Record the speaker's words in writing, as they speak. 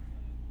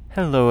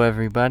Hello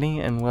everybody,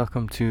 and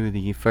welcome to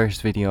the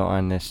first video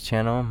on this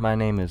channel. My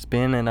name is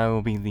Ben, and I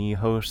will be the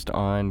host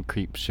on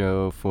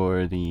Creepshow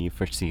for the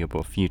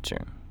foreseeable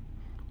future.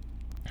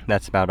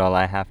 That's about all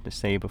I have to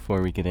say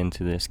before we get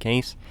into this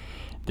case.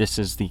 This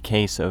is the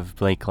case of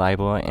Blake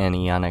Leibel and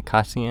Iana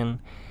Kasian.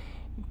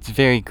 It's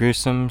very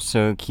gruesome,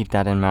 so keep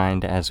that in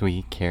mind as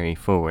we carry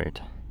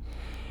forward.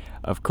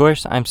 Of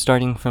course, I'm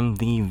starting from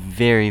the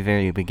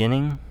very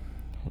beginning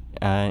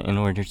in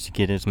order to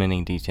get as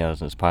many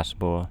details as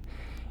possible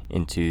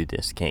into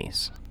this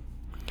case.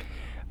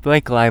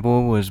 Blake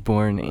Leibel was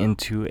born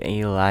into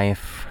a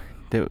life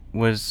that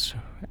was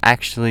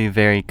actually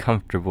very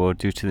comfortable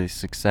due to the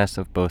success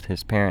of both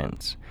his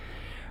parents.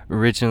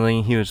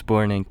 Originally, he was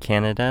born in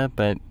Canada,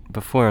 but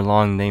before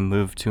long they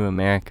moved to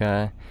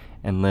America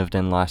and lived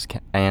in Los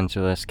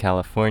Angeles,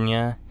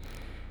 California.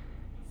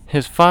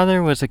 His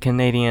father was a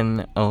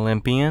Canadian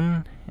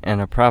Olympian and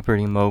a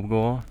property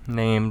mogul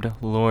named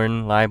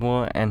Lorne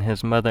Leibel, and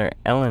his mother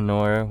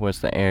Eleanor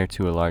was the heir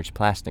to a large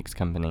plastics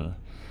company.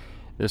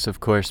 This of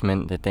course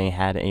meant that they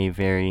had a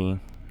very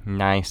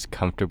nice,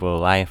 comfortable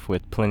life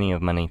with plenty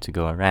of money to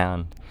go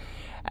around,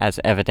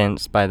 as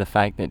evidenced by the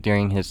fact that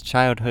during his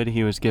childhood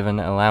he was given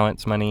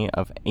allowance money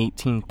of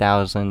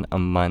 $18,000 a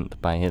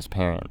month by his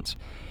parents.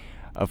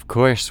 Of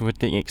course, with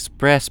the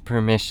express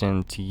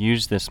permission to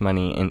use this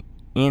money in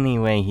any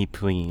way he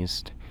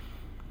pleased.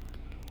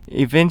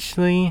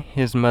 Eventually,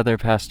 his mother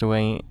passed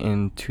away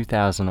in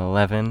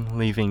 2011,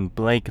 leaving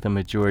Blake the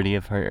majority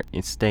of her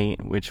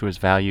estate, which was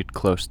valued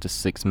close to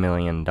 $6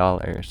 million.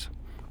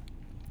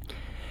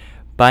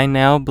 By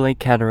now,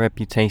 Blake had a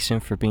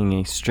reputation for being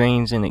a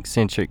strange and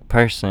eccentric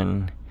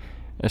person,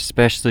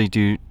 especially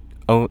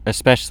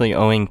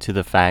owing to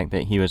the fact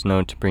that he was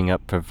known to bring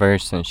up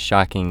perverse and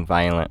shocking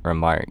violent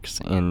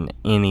remarks in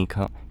any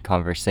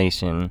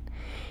conversation,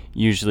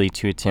 usually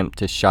to attempt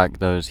to shock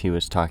those he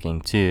was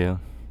talking to.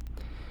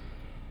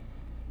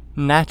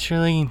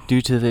 Naturally,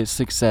 due to the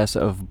success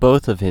of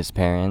both of his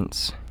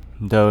parents,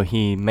 though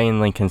he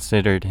mainly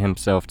considered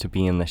himself to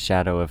be in the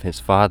shadow of his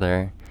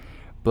father,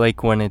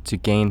 Blake wanted to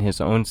gain his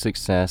own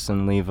success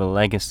and leave a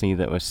legacy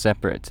that was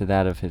separate to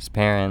that of his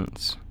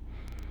parents.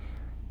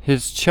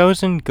 His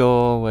chosen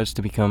goal was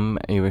to become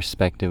a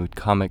respected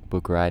comic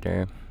book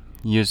writer,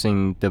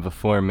 using the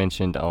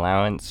before-mentioned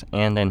allowance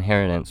and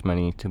inheritance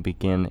money to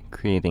begin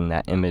creating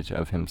that image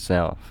of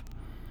himself.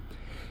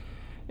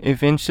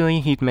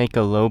 Eventually, he'd make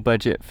a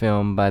low-budget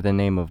film by the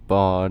name of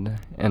Bald,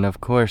 and of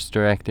course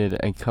directed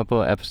a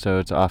couple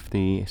episodes off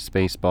the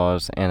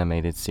Spaceballs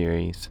animated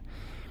series.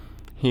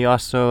 He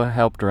also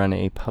helped run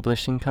a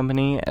publishing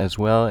company, as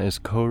well as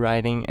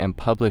co-writing and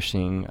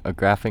publishing a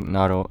graphic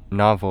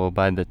novel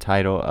by the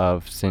title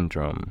of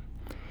Syndrome.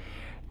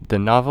 The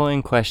novel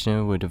in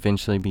question would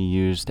eventually be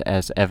used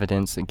as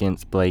evidence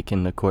against Blake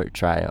in the court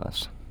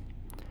trials.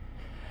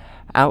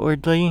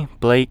 Outwardly,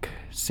 Blake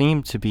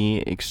seemed to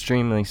be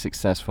extremely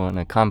successful and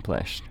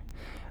accomplished.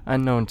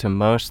 Unknown to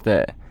most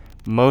that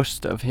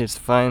most of his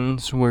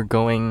funds were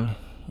going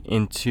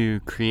into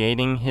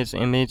creating his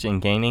image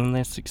and gaining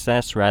this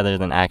success rather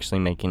than actually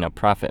making a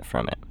profit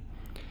from it.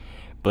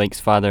 Blake's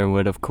father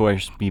would of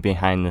course be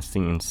behind the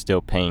scenes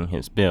still paying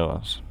his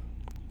bills.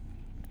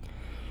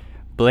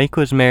 Blake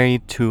was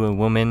married to a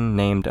woman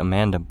named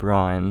Amanda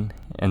Braun,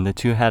 and the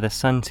two had a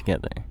son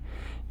together.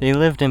 They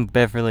lived in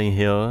Beverly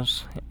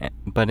Hills,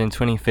 but in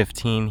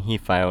 2015 he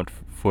filed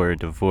for a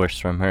divorce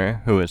from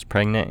her, who was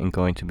pregnant and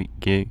going to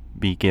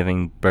be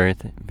giving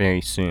birth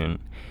very soon.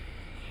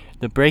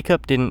 The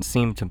breakup didn't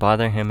seem to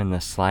bother him in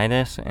the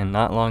slightest, and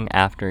not long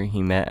after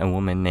he met a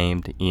woman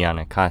named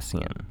Iana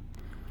Kasian.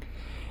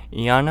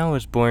 Iana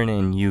was born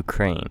in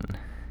Ukraine.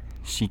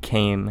 She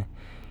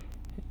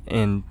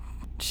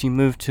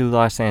moved to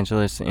Los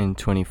Angeles in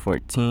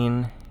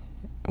 2014,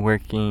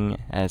 working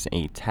as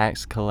a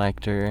tax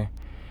collector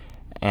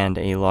and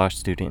a law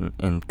student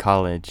in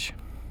college.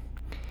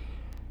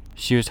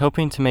 She was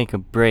hoping to make a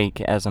break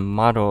as a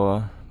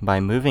model by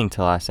moving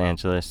to Los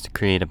Angeles to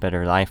create a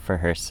better life for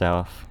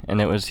herself,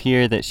 and it was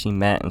here that she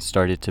met and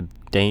started to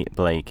date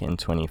Blake in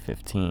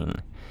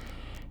 2015.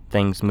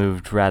 Things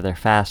moved rather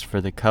fast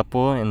for the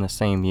couple. In the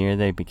same year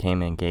they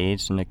became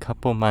engaged, and a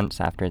couple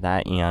months after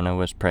that Iana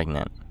was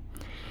pregnant.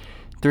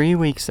 3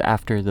 weeks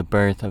after the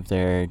birth of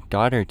their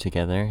daughter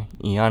together,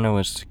 Iana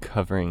was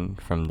recovering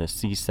from the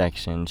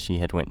C-section she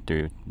had went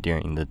through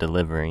during the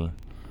delivery.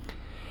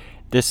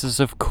 This is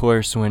of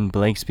course when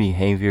Blake's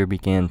behavior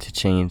began to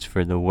change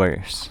for the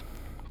worse.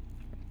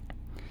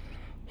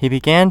 He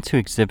began to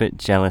exhibit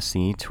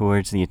jealousy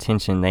towards the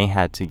attention they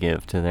had to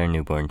give to their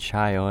newborn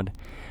child,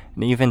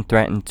 and even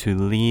threatened to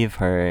leave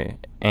her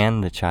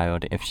and the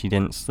child if she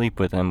didn't sleep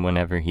with him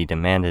whenever he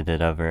demanded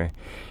it of her,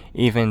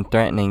 even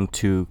threatening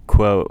to,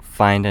 quote,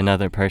 find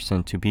another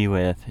person to be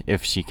with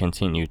if she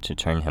continued to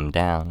turn him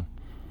down.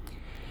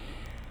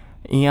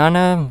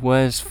 Iana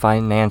was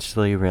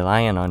financially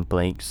reliant on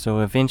Blake,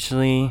 so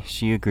eventually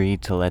she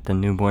agreed to let the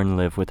newborn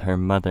live with her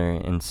mother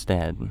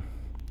instead,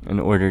 in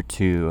order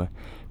to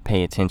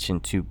pay attention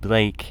to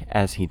Blake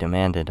as he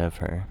demanded of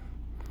her.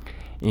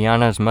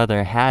 Iana's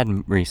mother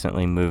had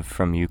recently moved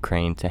from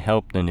Ukraine to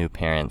help the new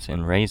parents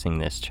in raising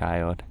this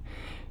child.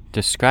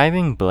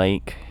 Describing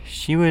Blake,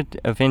 she would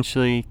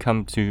eventually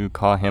come to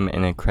call him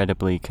an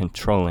incredibly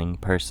controlling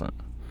person,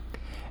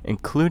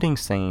 including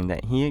saying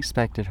that he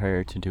expected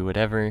her to do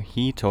whatever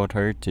he told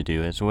her to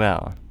do as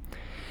well.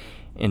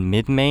 In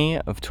mid-May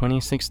of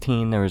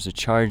 2016, there was a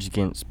charge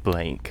against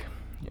Blake.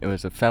 It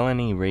was a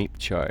felony rape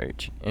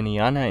charge, and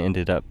Iana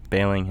ended up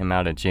bailing him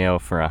out of jail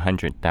for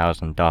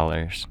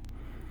 $100,000.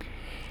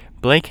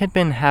 Blake had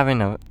been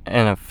having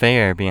an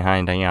affair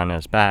behind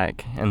Iana's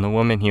back, and the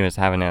woman he was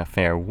having an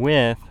affair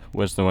with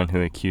was the one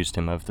who accused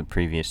him of the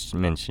previous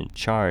mentioned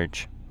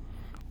charge.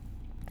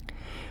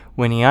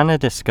 When Iana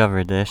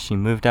discovered this, she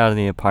moved out of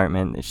the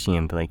apartment that she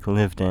and Blake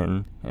lived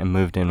in, and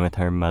moved in with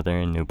her mother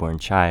and newborn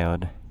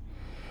child.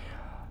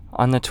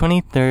 On the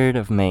 23rd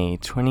of May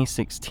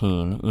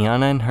 2016,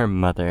 Iana and her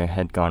mother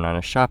had gone on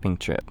a shopping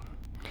trip.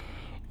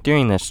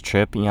 During this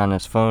trip,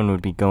 Iana's phone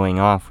would be going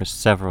off with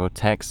several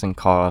texts and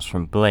calls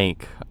from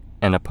Blake,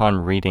 and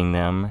upon reading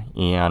them,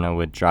 Iana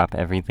would drop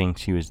everything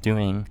she was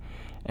doing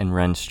and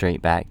run straight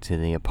back to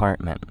the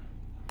apartment.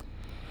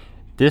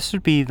 This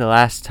would be the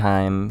last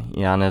time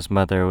Iana's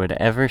mother would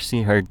ever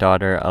see her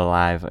daughter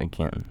alive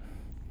again.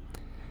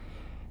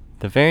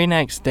 The very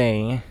next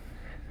day,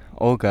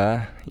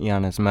 Olga,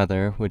 Iana's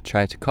mother, would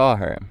try to call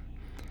her,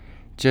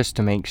 just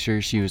to make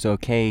sure she was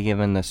okay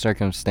given the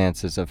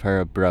circumstances of her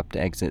abrupt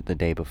exit the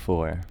day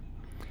before.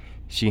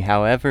 She,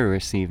 however,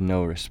 received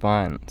no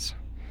response.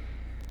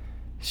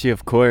 She,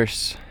 of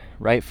course,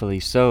 rightfully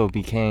so,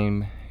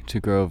 became to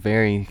grow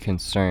very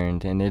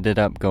concerned and ended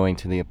up going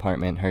to the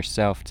apartment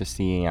herself to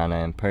see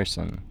Iana in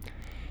person.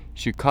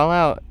 She'd call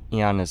out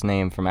Iana's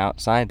name from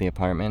outside the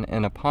apartment,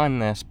 and upon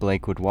this,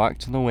 Blake would walk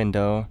to the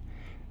window,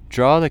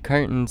 draw the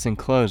curtains and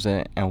close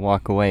it, and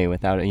walk away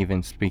without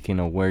even speaking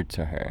a word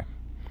to her.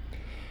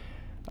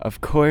 Of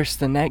course,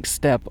 the next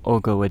step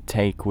Olga would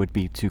take would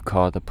be to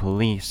call the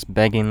police,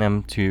 begging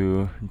them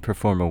to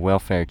perform a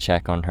welfare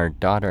check on her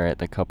daughter at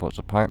the couple's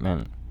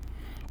apartment.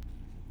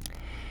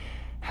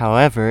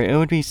 However, it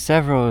would be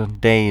several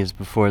days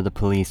before the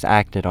police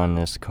acted on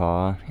this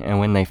call, and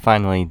when they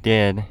finally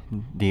did,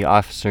 the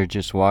officer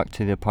just walked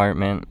to the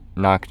apartment,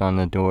 knocked on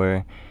the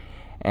door,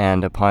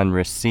 and upon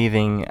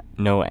receiving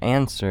no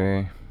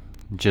answer,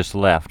 just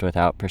left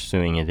without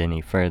pursuing it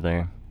any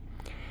further.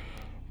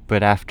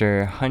 But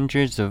after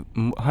hundreds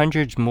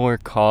more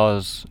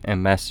calls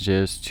and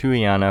messages to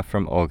Iana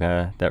from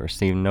Olga that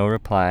received no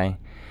reply,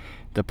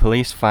 the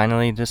police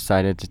finally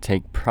decided to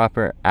take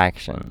proper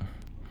action,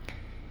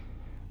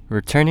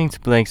 returning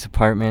to Blake's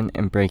apartment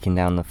and breaking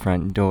down the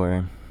front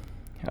door.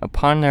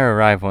 Upon their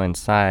arrival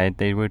inside,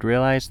 they would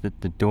realize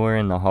that the door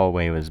in the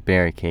hallway was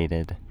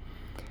barricaded.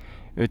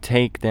 It would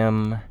take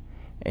them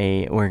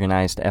an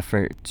organized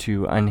effort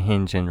to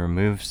unhinge and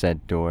remove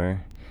said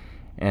door,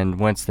 and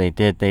once they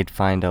did, they'd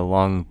find a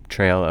long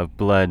trail of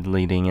blood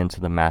leading into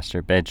the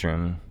master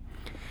bedroom.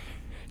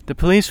 The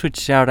police would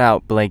shout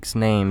out Blake's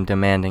name,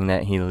 demanding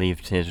that he leave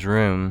his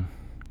room.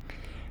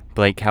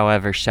 Blake,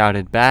 however,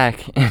 shouted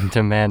back and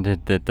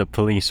demanded that the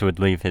police would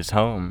leave his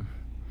home.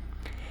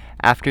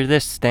 After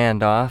this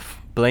standoff,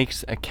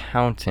 Blake's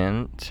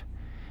accountant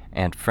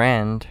and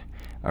friend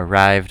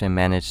arrived and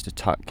managed to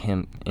talk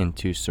him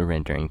into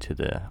surrendering to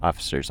the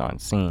officers on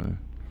scene.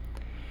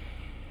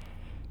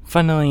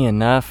 Funnily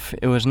enough,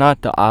 it was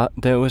not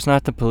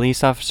the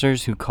police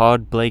officers who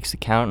called Blake's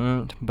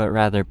accountant, but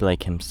rather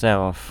Blake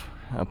himself.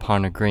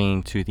 Upon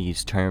agreeing to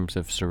these terms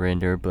of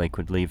surrender, Blake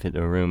would leave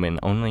the room in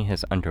only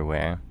his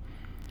underwear,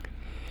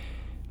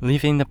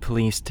 leaving the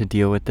police to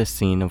deal with the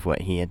scene of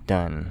what he had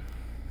done.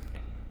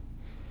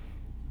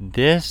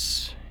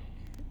 This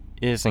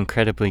is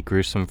incredibly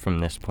gruesome from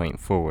this point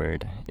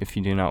forward. If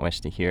you do not wish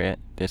to hear it,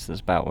 this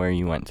is about where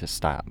you want to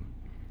stop.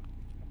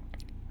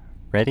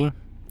 Ready?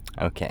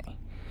 Okay.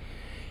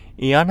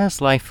 Iana's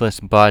lifeless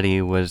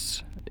body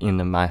was in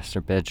the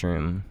master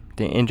bedroom.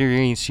 The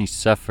injuries she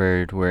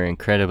suffered were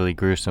incredibly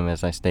gruesome,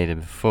 as I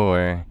stated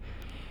before,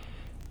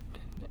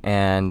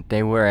 and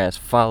they were as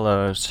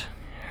follows.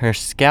 Her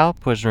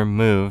scalp was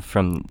removed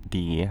from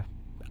the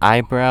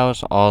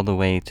eyebrows all the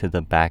way to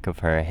the back of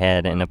her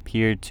head and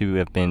appeared to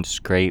have been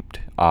scraped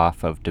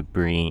off of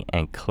debris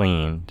and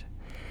cleaned.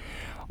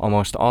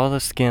 Almost all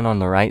the skin on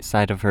the right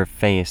side of her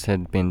face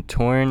had been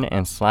torn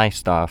and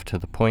sliced off to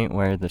the point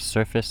where the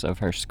surface of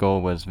her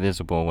skull was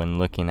visible when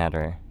looking at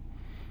her.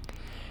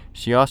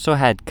 She also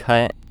had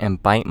cut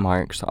and bite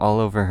marks all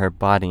over her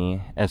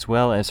body, as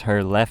well as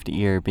her left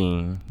ear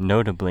being,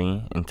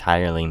 notably,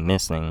 entirely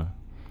missing.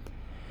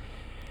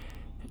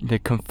 The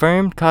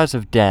confirmed cause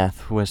of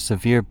death was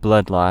severe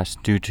blood loss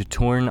due to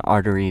torn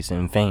arteries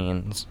and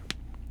veins.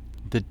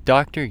 The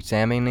doctor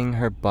examining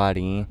her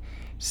body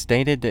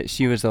stated that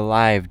she was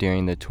alive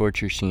during the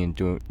torture she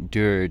endured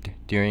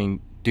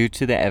due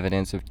to the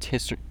evidence of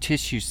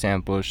tissue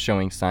samples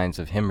showing signs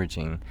of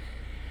hemorrhaging.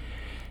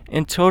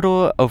 In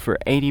total, over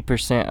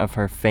 80% of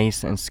her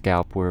face and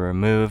scalp were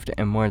removed,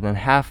 and more than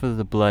half of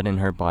the blood in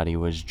her body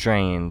was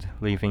drained,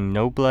 leaving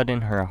no blood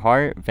in her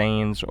heart,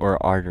 veins,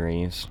 or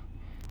arteries.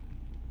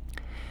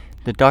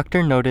 The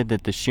doctor noted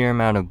that the sheer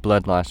amount of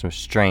blood loss was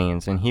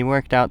strange, and he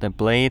worked out that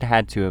Blake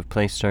had to have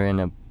placed her in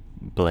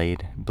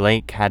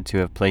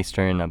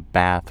a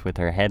bath with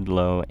her head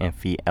low and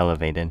feet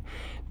elevated,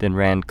 then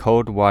ran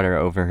cold water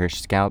over her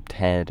scalped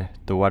head,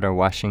 the water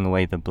washing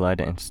away the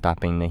blood and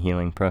stopping the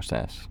healing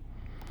process.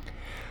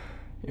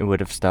 It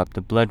would have stopped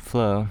the blood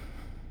flow.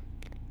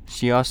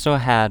 She also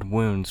had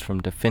wounds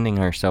from defending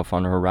herself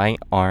on her right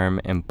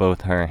arm and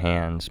both her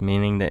hands,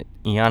 meaning that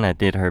Iana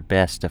did her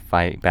best to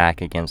fight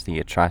back against the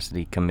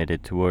atrocity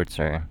committed towards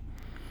her.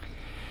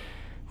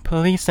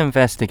 Police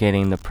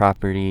investigating the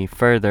property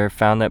further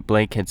found that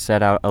Blake had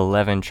set out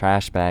 11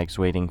 trash bags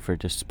waiting for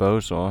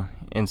disposal,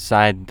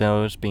 inside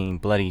those being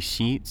bloody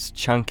sheets,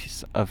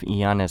 chunks of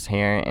Iana's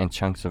hair and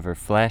chunks of her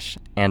flesh,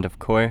 and of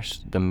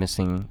course, the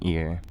missing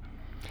ear.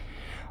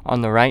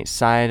 On the right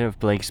side of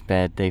Blake's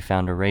bed, they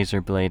found a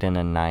razor blade and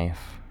a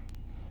knife.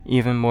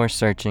 Even more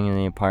searching in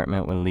the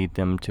apartment would lead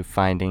them to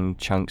finding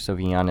chunks of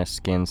Iana's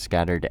skin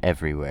scattered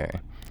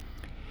everywhere.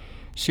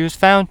 She was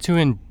found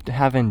to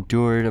have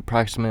endured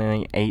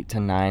approximately 8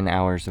 to 9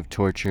 hours of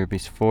torture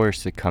before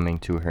succumbing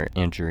to her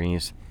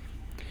injuries.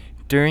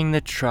 During the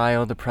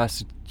trial, the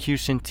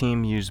prosecution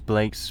team used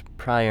Blake's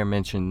prior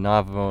mentioned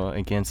novel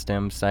against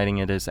him, citing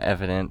it as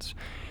evidence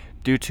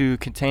due to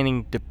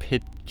containing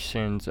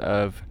depictions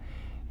of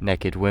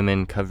naked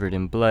women covered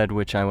in blood,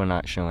 which I will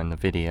not show in the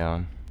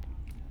video,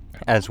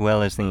 as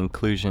well as the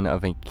inclusion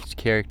of a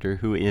character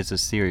who is a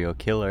serial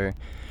killer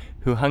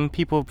who hung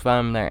people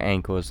from their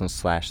ankles and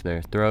slashed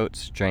their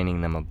throats,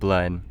 draining them of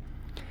blood.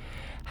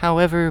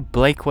 However,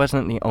 Blake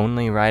wasn't the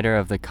only writer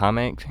of the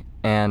comic,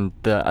 and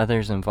the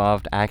others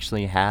involved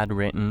actually had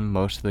written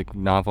most of the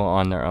novel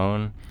on their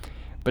own,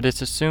 but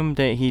it's assumed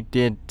that he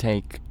did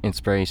take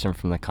inspiration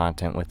from the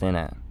content within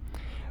it.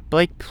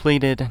 Blake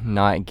pleaded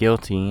not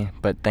guilty,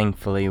 but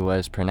thankfully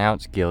was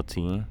pronounced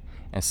guilty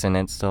and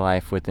sentenced to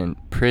life within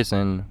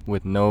prison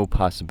with no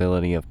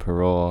possibility of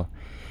parole,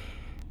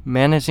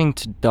 managing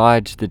to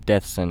dodge the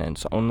death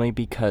sentence only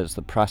because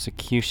the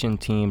prosecution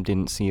team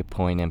didn't see a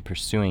point in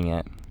pursuing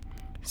it,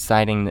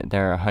 citing that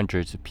there are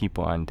hundreds of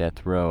people on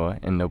death row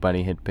and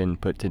nobody had been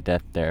put to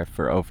death there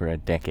for over a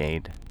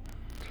decade.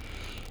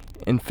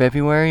 In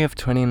February of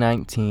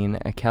 2019,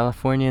 a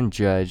Californian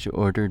judge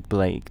ordered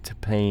Blake to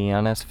pay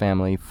Iana's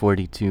family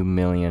 $42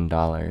 million.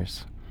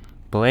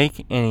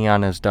 Blake and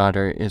Iana's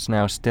daughter is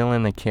now still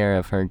in the care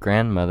of her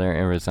grandmother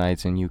and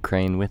resides in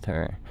Ukraine with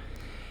her.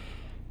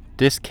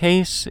 This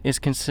case is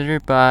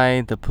considered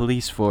by the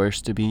police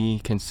force to be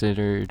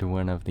considered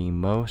one of the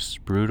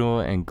most brutal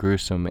and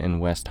gruesome in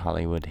West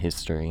Hollywood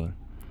history.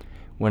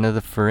 One of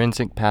the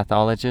forensic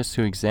pathologists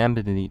who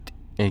examined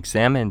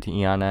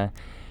Iana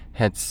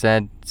had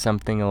said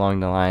something along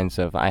the lines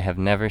of, "I have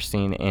never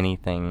seen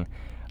anything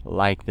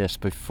like this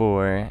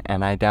before,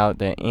 and I doubt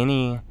that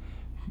any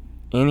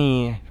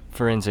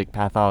forensic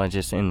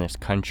pathologists in this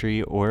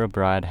country or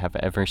abroad have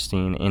ever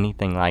seen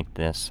anything like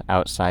this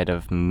outside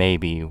of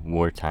maybe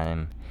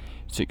wartime.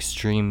 It's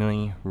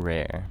extremely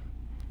rare."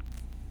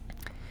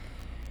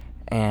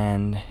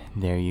 And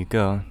there you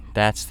go.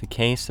 That's the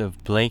case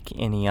of Blake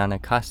and Iana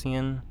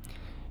Kasian.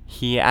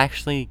 He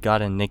actually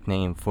got a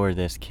nickname for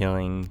this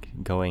killing,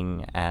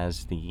 going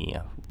as the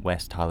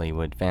West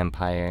Hollywood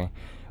Vampire,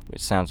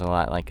 which sounds a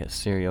lot like a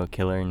serial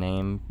killer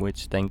name,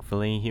 which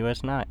thankfully he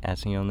was not,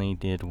 as he only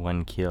did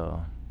one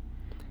kill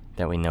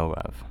that we know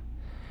of.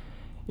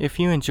 If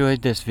you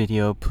enjoyed this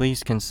video,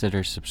 please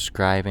consider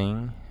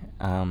subscribing.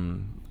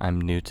 I'm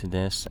new to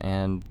this,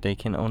 and they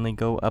can only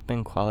go up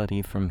in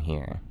quality from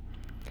here.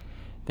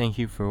 Thank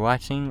you for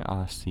watching.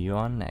 I'll see you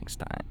all next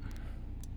time.